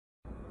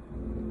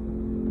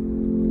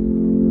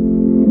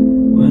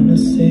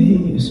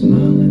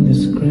smile in the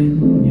screen,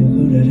 you're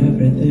good at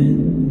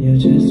everything, you're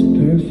just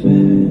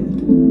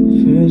perfect.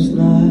 First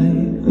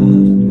night,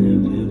 I've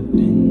never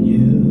been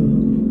you.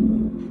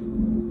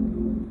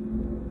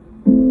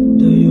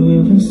 Do you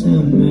even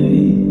see me?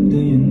 Do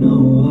you know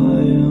who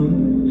I am?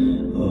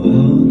 Or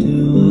how do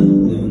I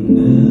look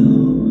now?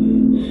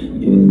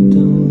 You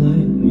don't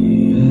like me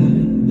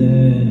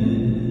either.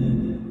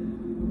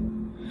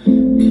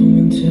 Come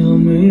and tell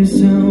me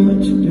so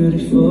much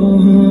beautiful,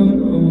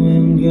 oh,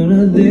 I'm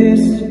gonna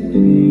disappear.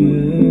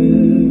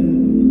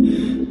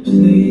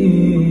 Please,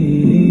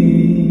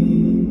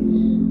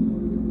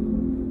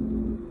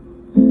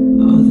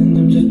 all the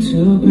names are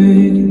too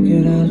big,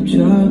 get out of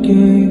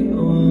jogging. Oh,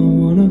 I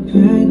wanna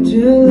paint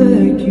you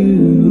like you.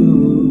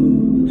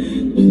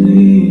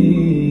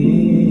 Please,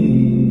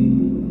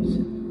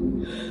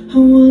 I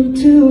want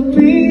to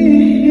be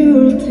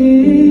your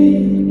teacher.